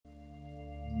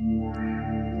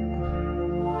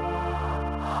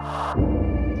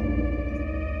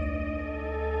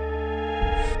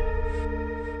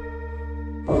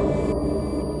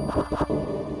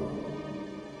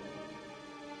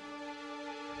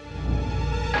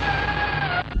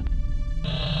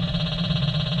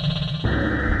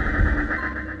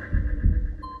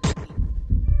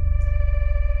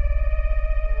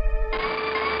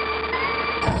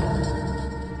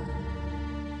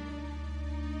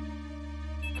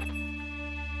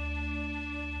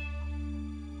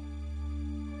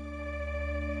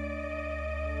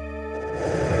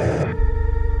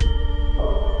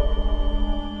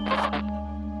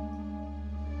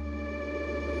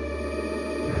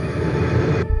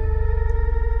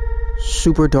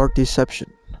Super Dark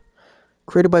Deception.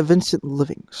 Created by Vincent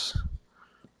Livings.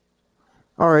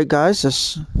 Alright guys,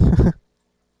 this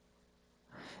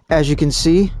as you can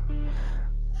see.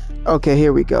 Okay,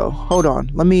 here we go. Hold on.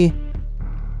 Let me...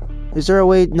 Is there a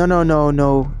way?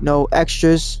 No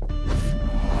extras.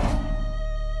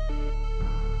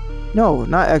 No,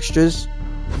 not extras.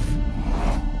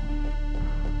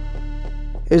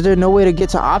 Is there no way to get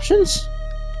to options?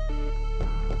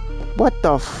 What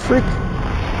the frick?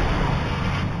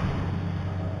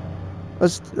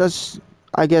 Let's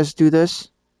I guess do this.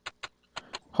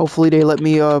 Hopefully they let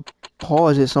me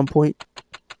pause at some point.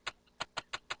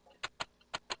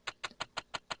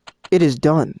 It is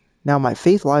done. Now my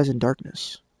faith lies in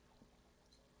darkness.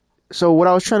 So what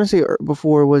I was trying to say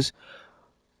before was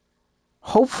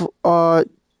not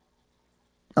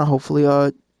hopefully,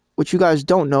 what you guys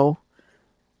don't know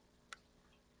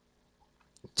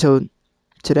till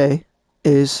today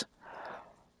is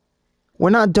we're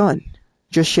not done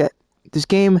just yet. This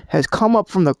game has come up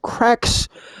from the cracks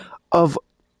of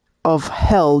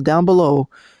hell down below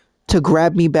to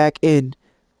grab me back in.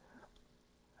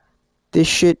 This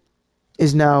shit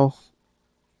is now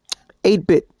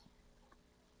 8-bit.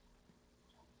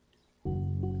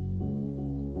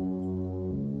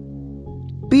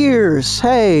 Beers,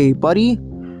 hey buddy.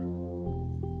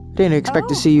 Didn't expect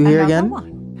to see you here again.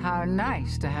 One. How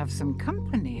nice to have some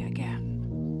company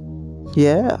again.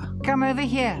 Yeah. Come over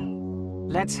here.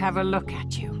 Let's have a look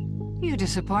at you. You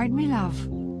disappoint me, love.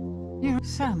 You have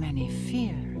so many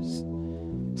fears,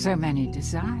 so many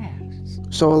desires.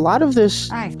 So a lot of this...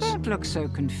 Don't look so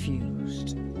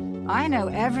confused. I know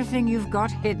everything you've got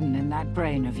hidden in that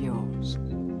brain of yours.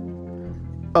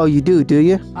 Oh, you do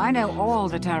you? I know all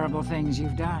the terrible things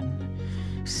you've done.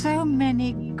 So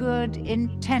many good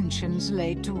intentions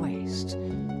laid to waste.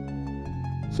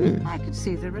 I could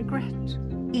see the regret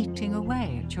eating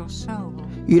away at your soul.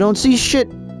 You don't see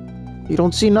shit. You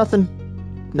don't see nothing.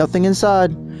 Nothing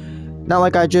inside. Not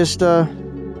like I just,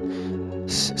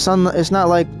 it's not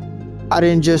like I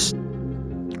didn't just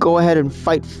go ahead and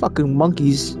fight fucking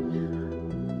monkeys.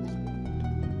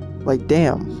 Like,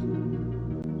 damn.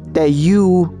 That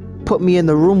you put me in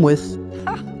the room with.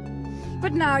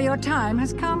 But now your time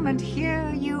has come, and here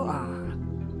you are,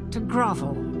 to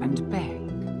grovel and beg.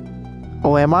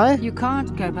 Oh, am I? You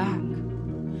can't go back.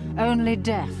 Only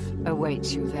death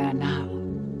awaits you there now.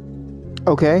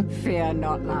 Okay. Fear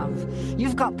not, love.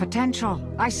 You've got potential.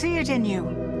 I see it in you.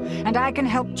 And I can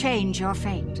help change your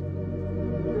fate.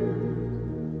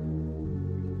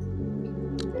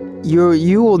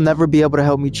 You will never be able to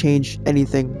help me change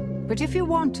anything. But if you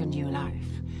want a new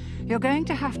life, you're going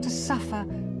to have to suffer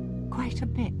quite a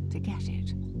bit to get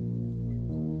it.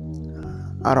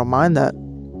 I don't mind that.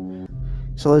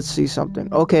 So let's see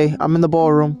something. Okay, I'm in the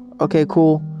ballroom. Okay,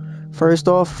 cool. First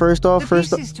off. The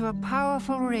pieces to a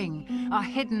powerful ring are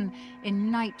hidden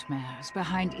in nightmares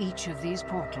behind each of these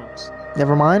portals.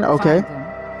 Never mind. Okay. Find them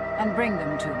and bring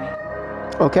them to me.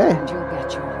 Okay. And you'll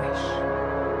get your wish.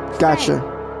 Gotcha.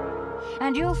 Stay.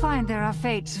 And you'll find there are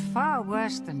fates far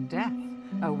worse than death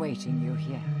awaiting you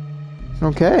here.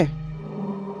 Okay.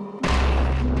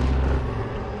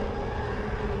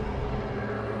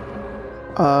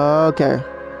 Okay.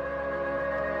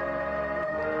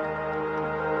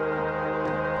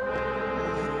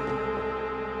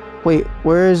 Wait,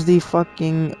 where is the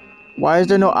fucking... Why is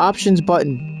there no options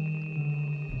button?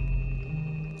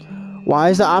 Why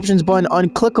is the options button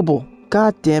unclickable?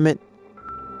 God damn it.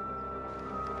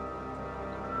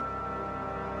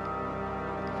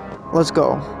 Let's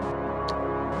go.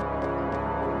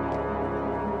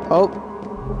 Oh.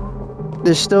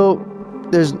 There's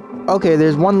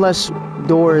one less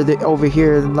door over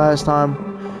here than last time.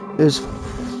 There's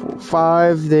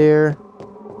 5 there.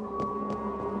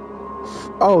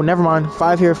 Oh, never mind.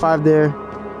 5 here, 5 there.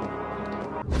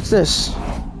 What's this?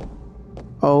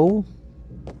 Oh.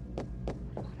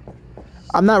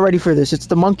 I'm not ready for this. It's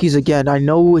the monkeys again. I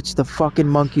know it's the fucking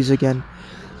monkeys again.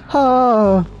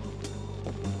 Ah.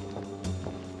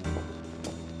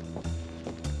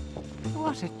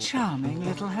 What a charming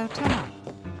little hotel.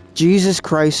 Jesus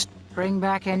Christ. Bring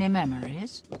back any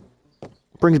memories?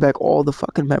 Brings back all the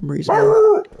fucking memories,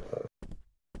 man.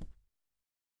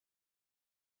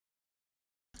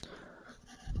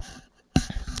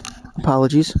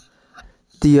 Apologies.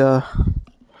 The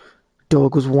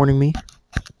dog was warning me.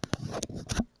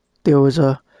 There was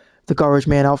the garbage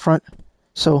man out front.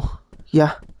 So,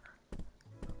 yeah.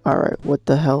 Alright, what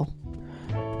the hell?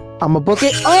 I'ma book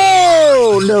it.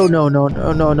 Oh! No.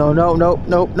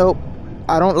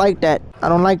 I don't like that. I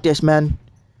don't like this, man.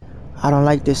 I don't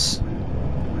like this.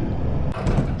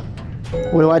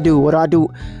 What do I do? What do I do?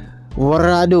 What do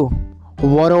I do?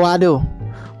 What do I do?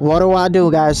 What do I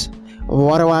do, guys?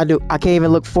 What do I do? I can't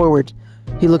even look forward.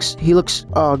 He looks,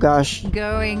 oh gosh.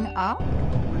 Going up?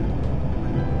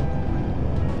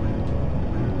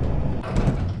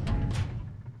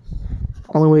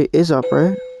 Only way is up,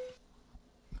 right?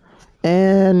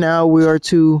 And now we are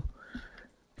to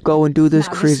go and do this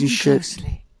Now crazy listen shit.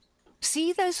 closely.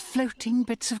 See those floating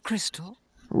bits of crystal?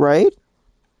 Right?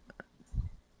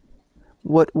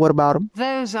 What about them?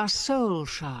 Those are soul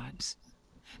shards.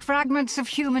 Fragments of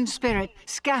human spirit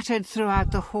scattered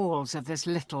throughout the halls of this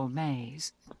little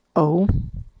maze. Oh.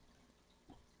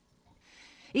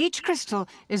 Each crystal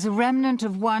is a remnant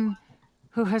of one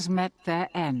who has met their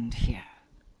end here.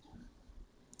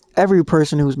 Every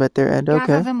person who's met their end, okay.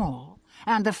 Gather them all,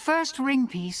 and the first ring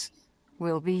piece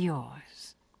will be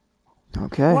yours.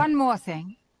 Okay. One more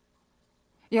thing.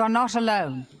 You're not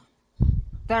alone.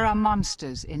 There are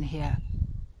monsters in here,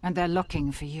 and they're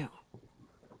looking for you.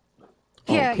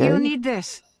 Here, Okay. you'll need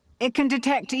this. It can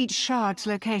detect each shard's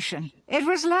location. It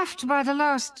was left by the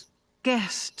last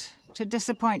guest to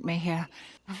disappoint me here.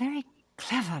 A very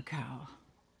clever girl,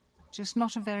 just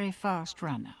not a very fast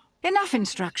runner. Enough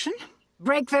instruction.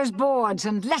 Break those boards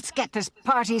and let's get this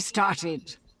party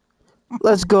started.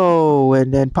 Let's go,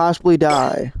 and then possibly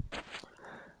die.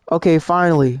 Okay,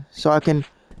 finally. So I can...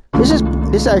 This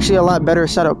is actually a lot better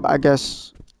setup, I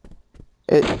guess.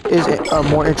 It is a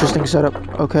more interesting setup,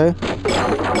 okay?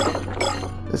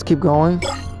 Let's keep going.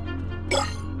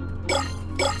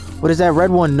 What is that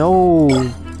red one? No.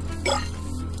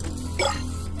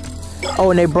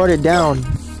 Oh, and they brought it down.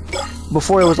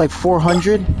 Before it was like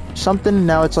 400 something,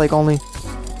 now it's like only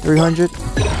 300.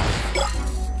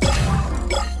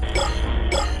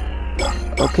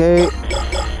 Okay.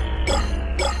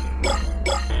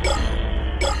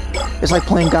 It's like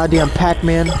playing goddamn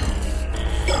Pac-Man.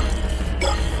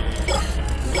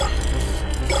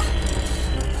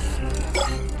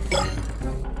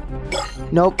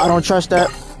 Nope, I don't trust that.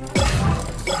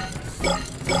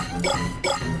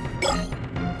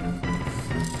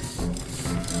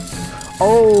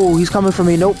 Oh, he's coming for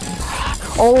me. Nope.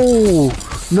 Oh,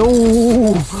 no,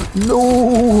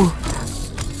 no.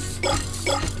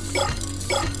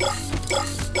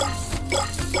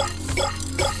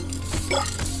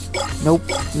 Nope,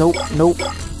 nope, nope.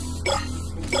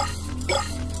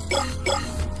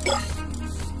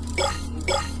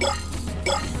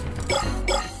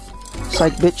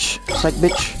 Psych bitch, psych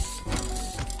bitch.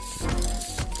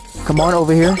 Come on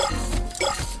over here.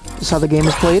 This is how the game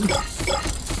is played.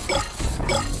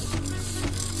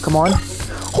 Come on.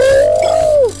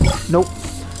 Nope.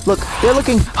 Look, they're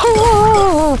looking.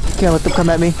 Can't let them come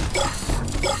at me.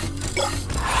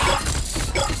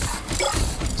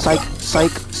 Psych,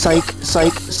 psych, psych,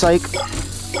 psych, psych.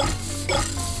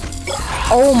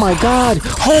 Oh my god.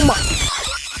 Oh my.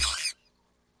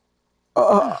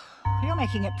 You're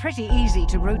making it pretty easy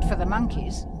to root for the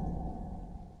monkeys.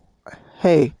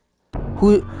 Hey,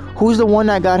 who's the one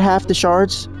that got half the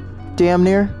shards? Damn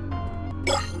near.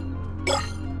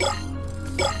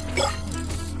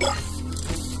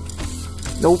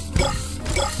 Nope.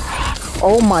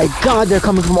 Oh my god, they're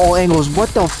coming from all angles. What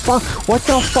the fuck? What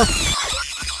the fuck?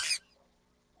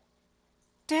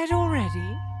 Dead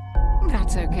already?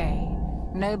 That's okay.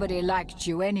 Nobody liked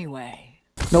you anyway.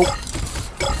 Nope.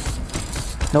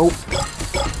 Nope.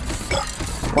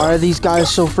 Why are these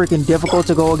guys so freaking difficult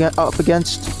to go up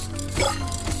against?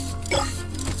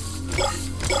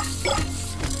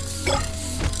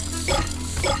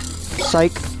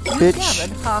 Psych, bitch. You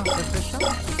gathered half of the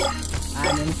shards.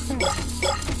 I'm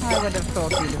impressed. I would have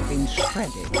thought you'd have been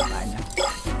shredded by now.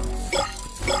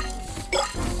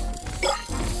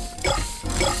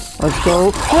 Let's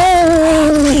go.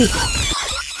 Hey!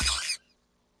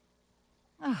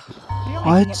 You're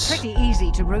making it pretty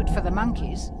easy to root for the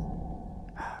monkeys.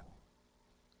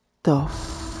 The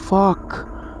fuck?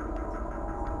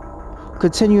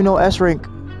 Continue no S rank.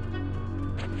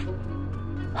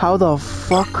 How the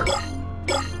fuck?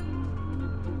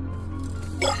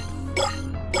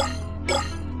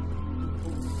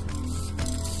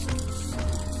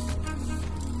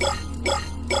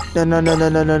 No, no, no, no,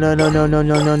 no, no, no, no, no, no,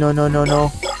 no, no, no, no,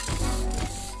 no.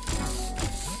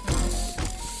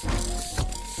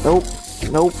 Nope.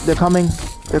 Nope. They're coming.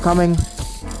 They're coming.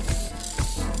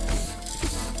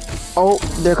 Oh,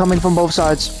 they're coming from both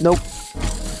sides. Nope.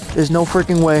 There's no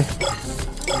freaking way.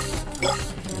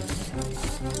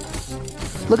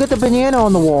 Look at the banana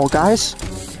on the wall, guys.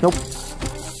 Nope.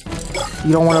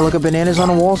 You don't want to look at bananas on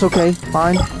the walls? Okay,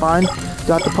 fine, fine.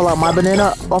 Do I have to pull out my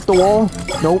banana off the wall?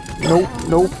 Nope, nope,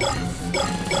 nope.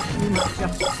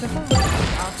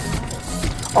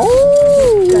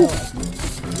 Oh!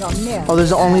 You're near. Oh,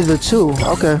 there's only the two.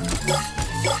 Okay.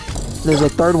 There's a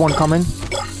third one coming.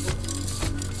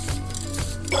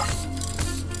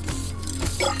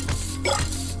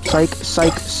 Psych,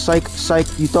 psych, psych,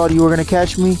 psych. You thought you were gonna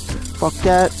catch me? Fuck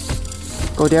that.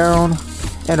 Go down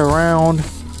and around.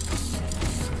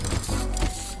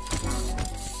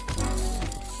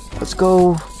 Let's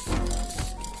go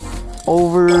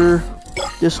over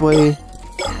this way,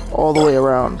 all the way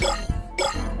around.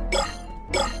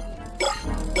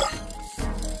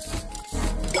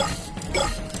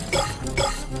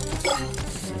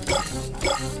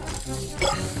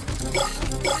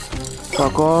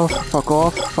 Fuck off, fuck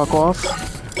off, fuck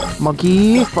off.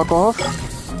 Monkey, fuck off.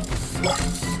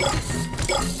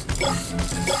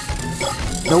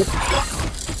 Nope.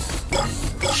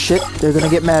 Shit, they're gonna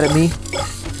get mad at me.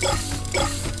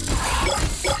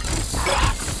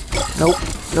 Nope,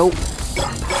 nope.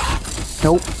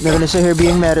 Nope, they're gonna sit here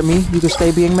being mad at me. You can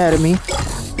stay being mad at me.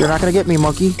 You're not gonna get me,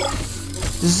 monkey.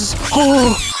 This is...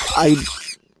 Oh,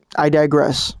 I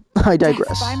digress. I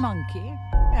digress. Death by monkey?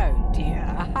 Oh dear,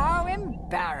 how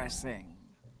embarrassing.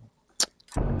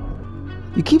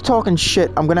 You keep talking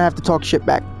shit, I'm gonna have to talk shit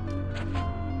back.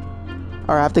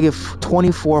 Alright, I have to give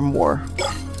 24 more.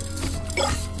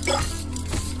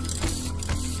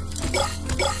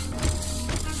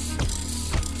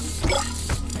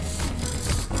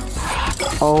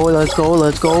 Oh, let's go,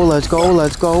 let's go, let's go,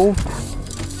 let's go.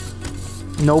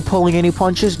 No pulling any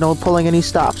punches, no pulling any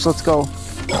stops. Let's go.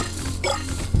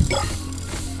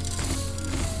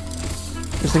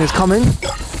 This thing is coming.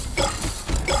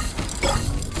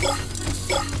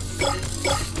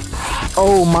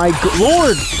 Oh my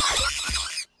lord!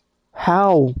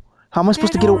 How? How am I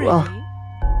supposed to get away?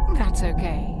 That's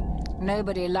okay.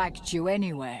 Nobody liked you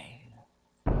anyway.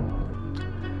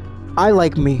 I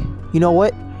like me. You know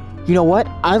what? You know what?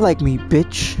 I like me,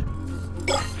 bitch.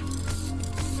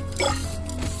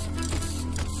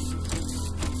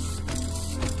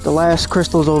 The last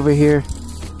crystal's over here.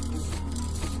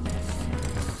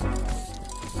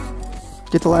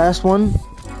 Get the last one. You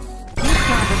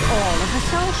gathered all of the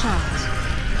soul shards.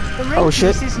 The ring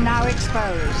piece is now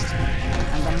exposed,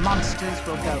 and the monsters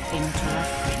will go into a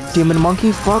frenzy. Demon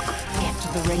monkey, fuck. Get to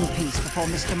the ring piece before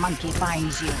Mr. Monkey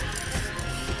finds you.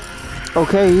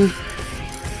 Okay.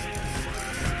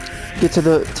 Get to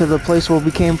the place where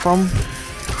we came from.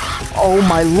 Oh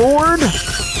my lord!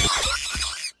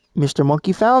 Mr.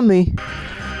 Monkey found me.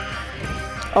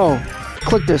 Oh,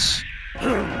 click this.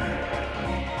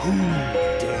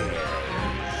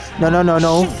 No, no, no,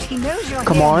 no. Shoot,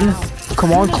 come on. Now.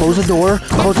 Come on, close the door.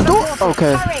 Close the door.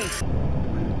 Okay.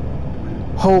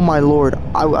 Oh my lord.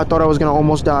 I thought I was gonna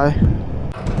almost die.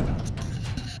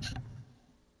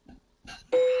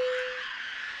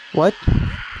 What?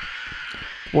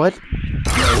 What?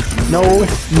 No,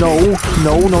 no,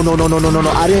 no, no, no, no, no, no, no, no.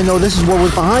 I didn't know this is what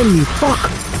was behind me. Fuck.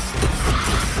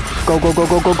 Go, go, go,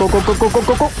 go, go, go, go, go, go, go,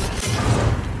 go, go.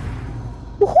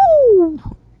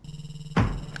 Woohoo!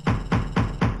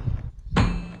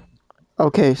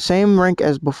 Okay, same rank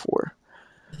as before.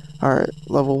 Alright,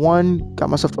 level 1. Got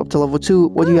myself up to level 2.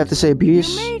 What do you have to say, Beers?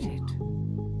 You made it.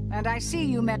 And I see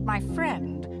you met my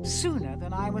friend sooner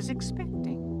than I was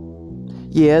expecting.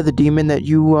 Yeah, the demon that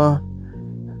you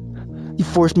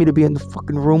forced me to be in the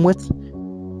fucking room with.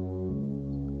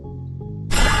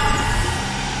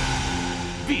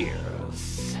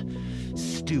 Beers.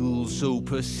 Still so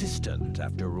persistent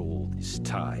after all this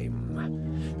time.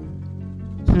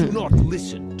 Do not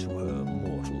listen to her,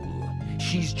 mortal.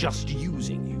 She's just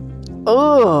using you.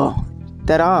 Oh,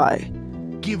 that eye.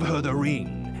 Give her the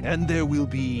ring, and there will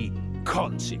be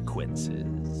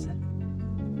consequences.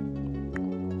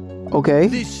 Okay.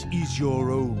 This is your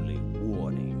only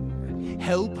warning.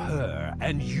 Help her,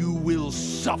 and you will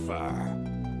suffer.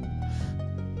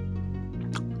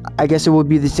 I guess it would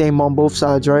be the same on both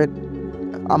sides, right?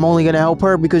 I'm only gonna help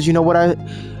her because you know what I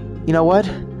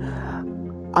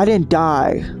didn't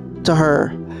die to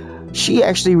her. She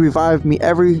actually revived me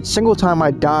every single time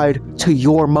I died to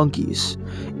your monkeys.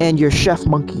 And your chef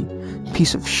monkey.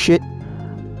 Piece of shit.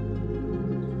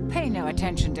 Pay no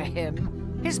attention to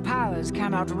him. His powers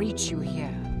cannot reach you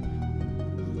here.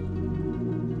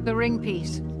 The ring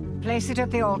piece. Place it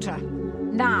at the altar.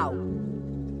 Now.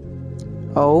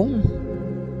 Oh?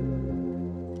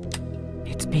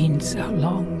 It's been so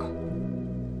long.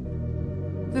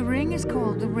 The ring is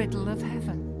called the Riddle of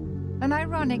Heaven. An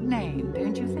ironic name,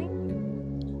 don't you think?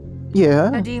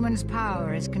 Yeah. A demon's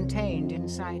power is contained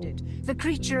inside it. The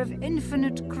creature of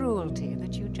infinite cruelty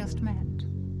that you just met.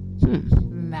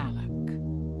 Malak.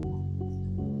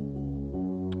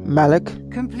 Malak?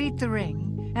 Complete the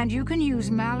ring, and you can use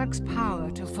Malak's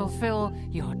power to fulfill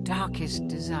your darkest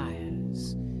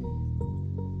desires.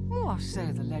 Or so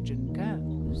the legend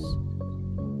goes.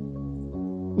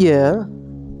 Yeah.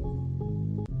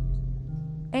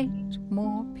 8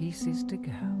 more pieces to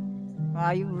go.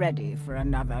 Are you ready for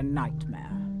another nightmare?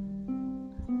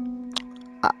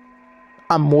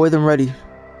 I'm more than ready.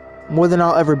 More than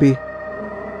I'll ever be.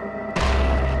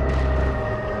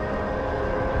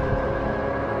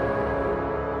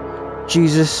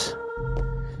 Jesus.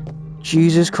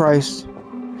 Jesus Christ.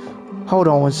 Hold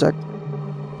on one sec.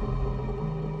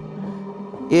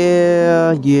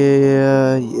 Yeah.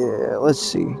 Let's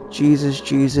see.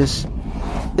 Jesus.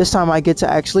 This time I get to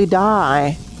actually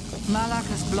die. Malak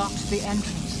has blocked the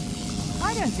entrance.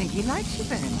 I don't think he likes you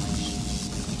very much.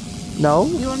 No?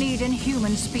 You'll need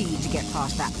inhuman speed to get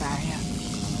past that barrier.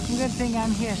 Good thing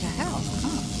I'm here to help,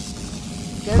 huh?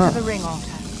 Go to the ring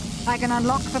altar. I can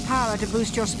unlock the power to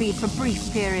boost your speed for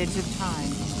brief periods of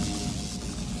time.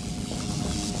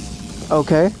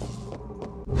 Okay.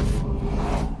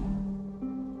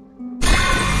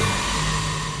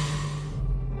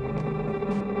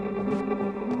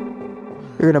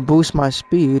 You're gonna boost my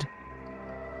speed.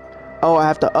 Oh, I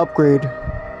have to upgrade.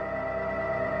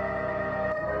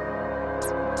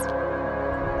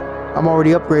 I'm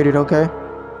already upgraded, okay?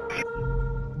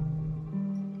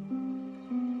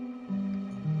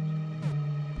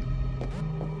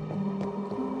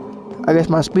 I guess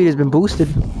my speed has been boosted.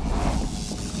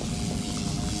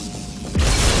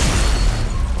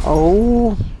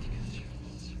 Oh.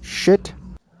 Shit.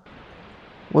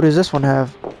 What does this one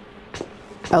have?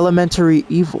 Elementary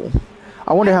evil.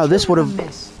 I wonder how this would have...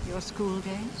 miss your school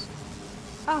days?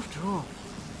 After all,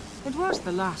 it was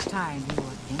the last time you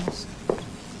were innocent.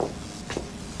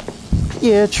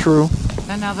 Yeah, true.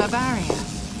 Another barrier.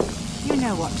 You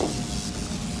know what to do.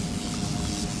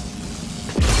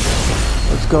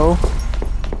 Let's go.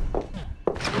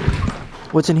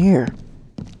 What's in here?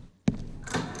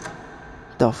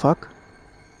 The fuck?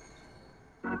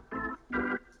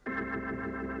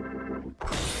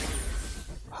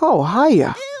 Oh, hiya.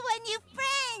 Ooh, a new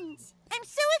friend! I'm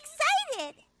so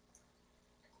excited!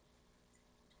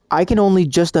 I can only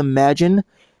just imagine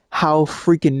how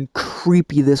freaking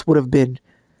creepy this would have been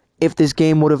if this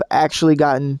game would have actually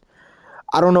gotten...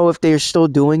 I don't know if they're still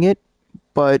doing it,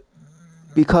 but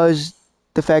because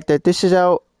the fact that this is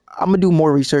out, I'm gonna do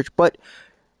more research, but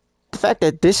the fact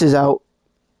that this is out,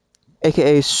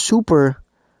 aka Super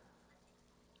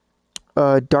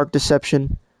Dark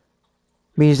Deception,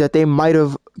 means that they might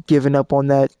have given up on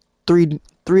that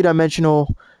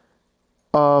three-dimensional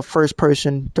first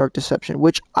person Dark Deception,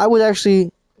 which I was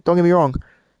actually, don't get me wrong,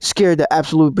 scared the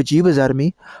absolute bejeebas out of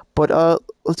me. But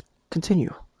let's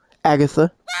continue.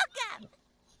 Agatha. Welcome!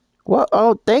 Well,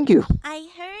 oh, thank you. I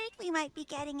heard we might be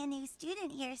getting a new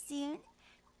student here soon.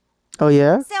 Oh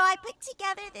yeah? So I put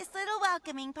together this little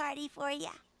welcoming party for you.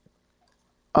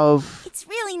 Of... It's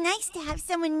really nice to have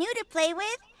someone new to play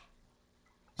with.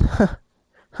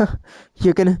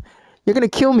 You're gonna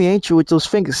kill me, ain't you, with those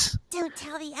fingers? Don't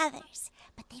tell the others,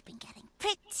 but they've been getting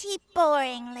pretty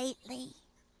boring lately.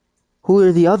 Who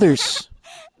are the others?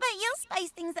 But you'll spice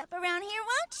things up around here,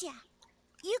 won't ya?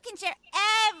 You can share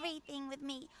everything with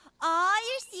me. All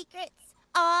your secrets,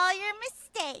 all your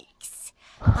mistakes,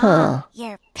 all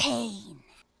your pain.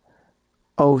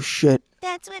 Oh shit.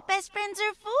 That's what best friends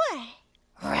are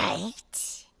for,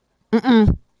 right?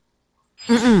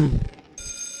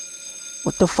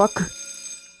 What the fuck?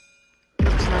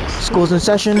 School's in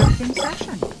session. In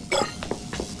session.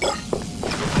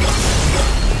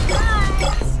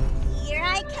 Guys, here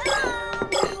I come.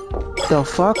 The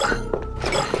fuck?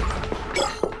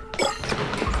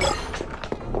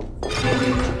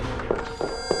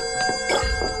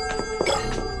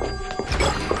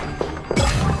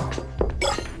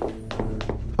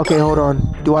 Okay, hold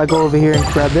on. Do I go over here and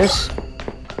grab this?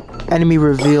 Enemy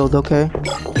revealed, okay.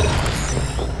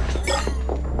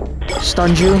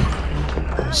 Stunned you.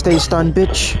 Stay stunned,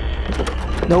 bitch.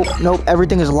 Nope,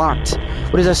 everything is locked.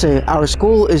 What does that say? Our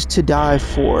school is to die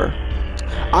for.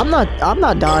 I'm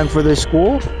not dying for this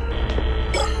school.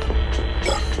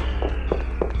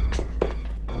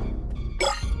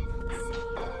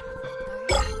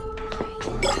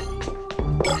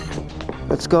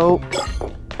 Let's go.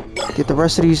 Get the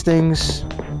rest of these things.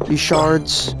 These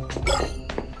shards.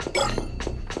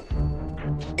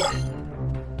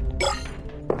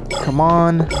 Come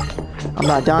on. I'm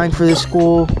not dying for this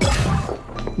school.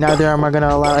 Neither am I gonna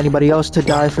allow anybody else to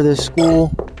die for this school.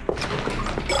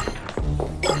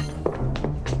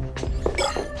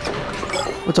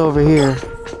 What's over here?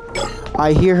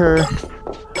 I hear her.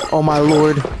 Oh my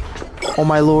lord. Oh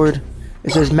my lord.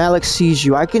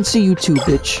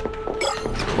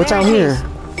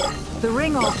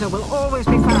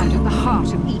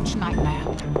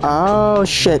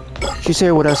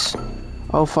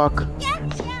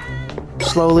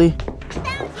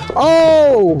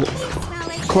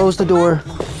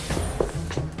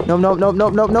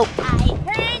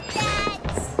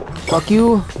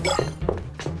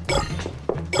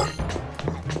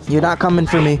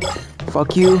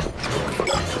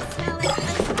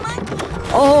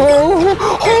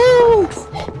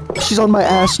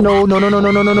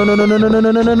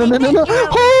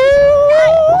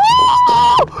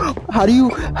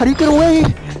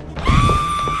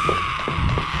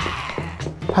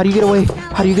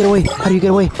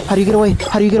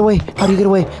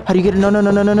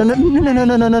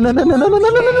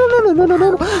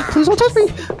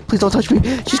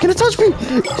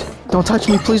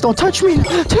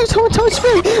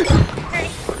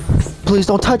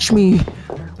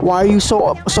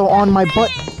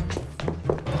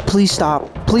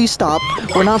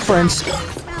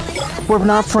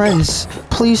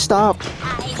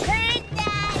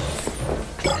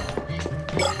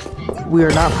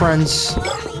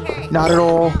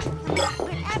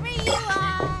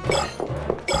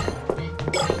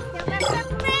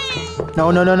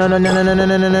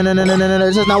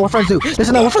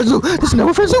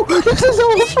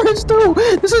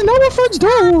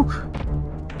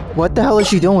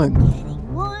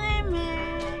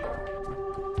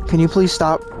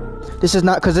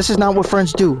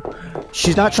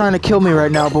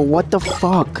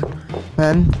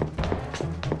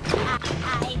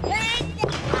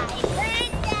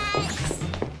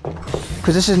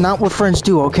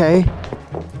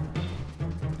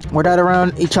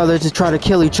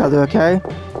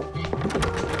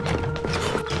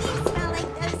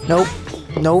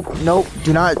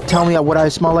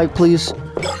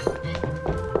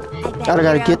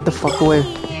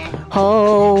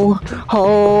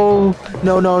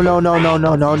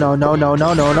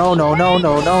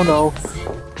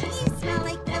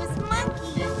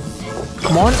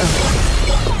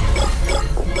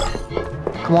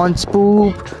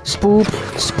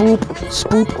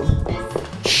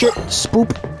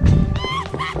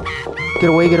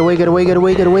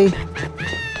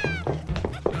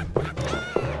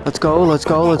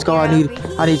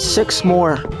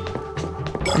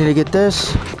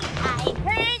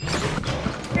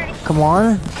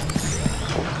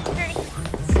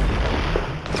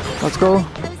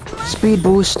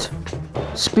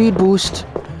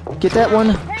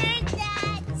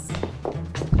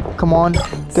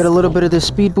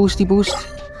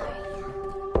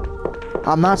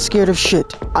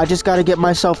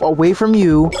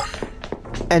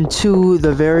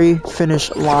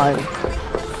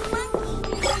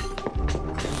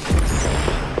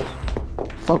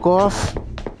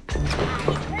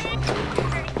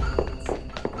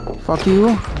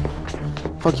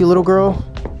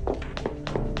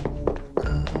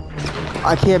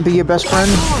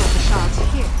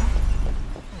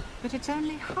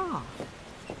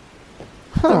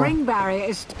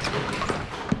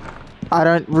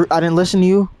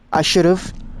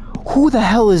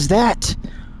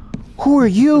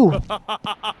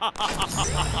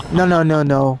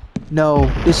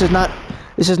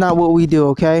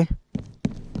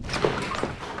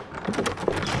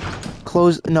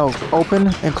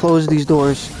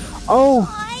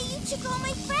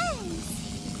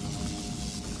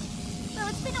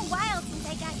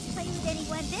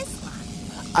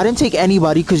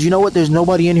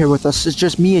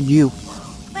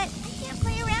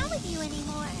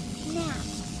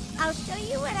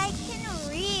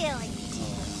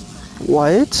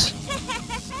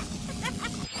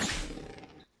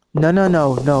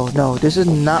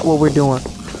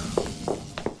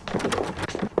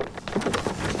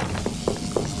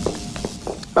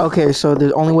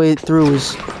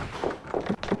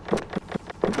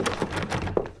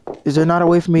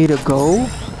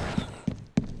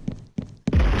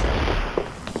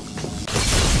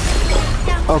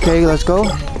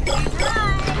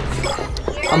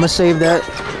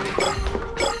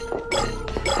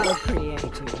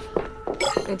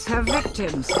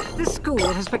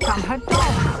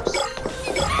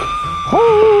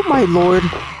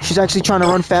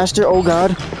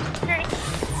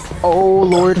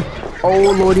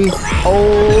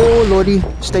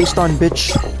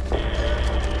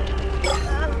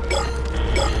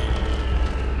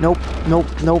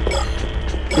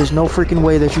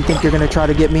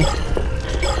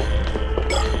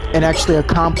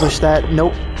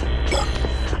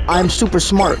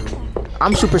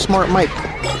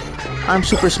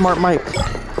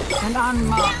 An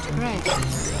unmarked grave.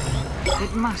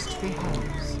 It must be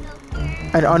hers.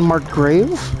 An unmarked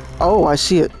grave? Oh, I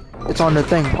see it. It's on the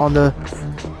thing. On the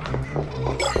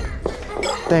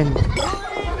thing.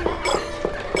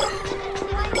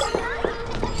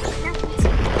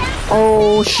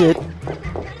 Oh shit.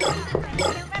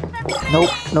 Nope,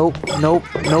 nope, nope,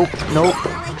 nope, nope.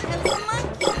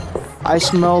 I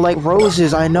smell like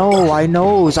roses. I know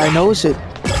it.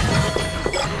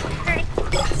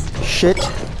 Shit.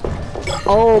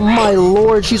 Oh my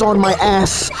lord, she's on my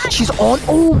ass. She's on.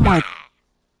 Oh my.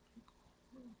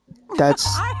 That's.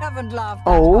 I haven't laughed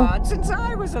that Oh. hard since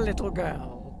I was a little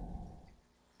girl.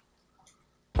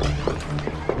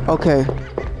 Okay.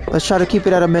 Let's try to keep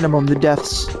it at a minimum, the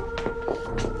deaths.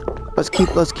 Let's keep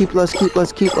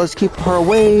her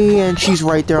away, and she's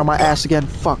right there on my ass again.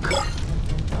 Fuck.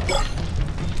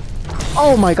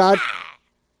 Oh my god.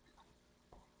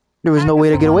 There was no way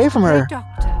to get away from her.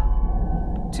 Doctor.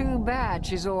 Too bad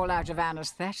she's all out of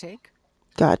anesthetic.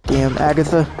 Goddamn,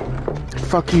 Agatha.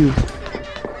 Fuck you.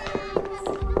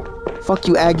 Fuck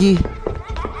you, Aggie.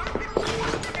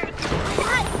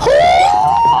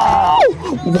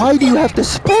 Why do you have to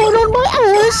spawn on my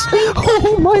ass?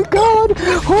 Oh my god.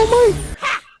 Oh my.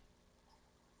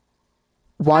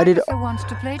 Why did Agatha wants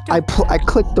to play I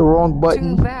clicked the wrong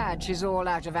button. Too bad she's all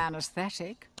out of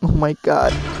anesthetic. Oh my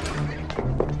god.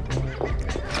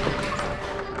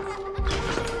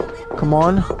 Come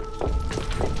on.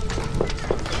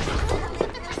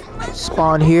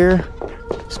 Spawn here.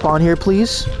 Spawn here,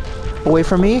 please. Away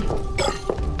from me.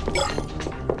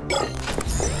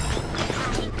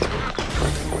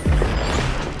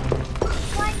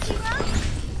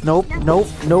 Nope, nope,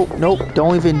 nope, nope.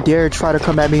 Don't even dare try to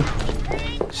come at me.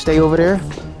 Stay over there.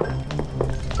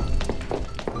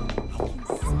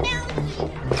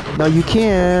 No, you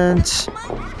can't.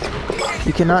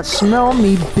 You cannot smell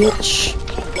me, bitch.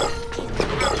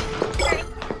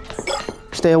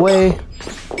 Stay away.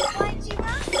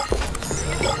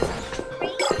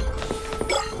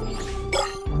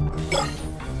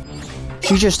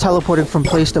 She's just teleporting from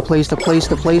place to place to place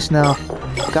to place now.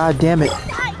 God damn it.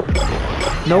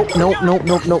 Nope, nope, nope,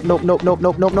 nope, nope, nope, nope, nope,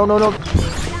 nope, nope, nope, nope, nope.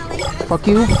 Fuck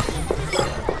you.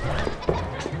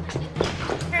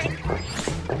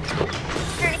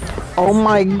 Oh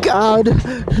my god.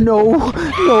 No,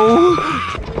 no.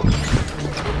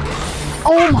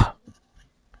 Oh.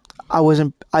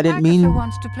 I didn't mean. Agatha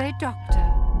wants to play doctor.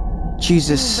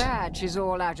 Jesus. Too bad she's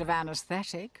all out of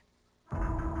anesthetic.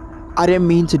 I didn't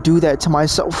mean to do that to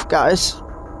myself, guys.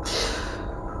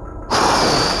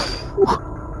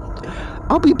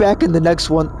 I'll be back in the next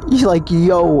one. He's like,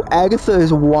 yo, Agatha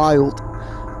is wild.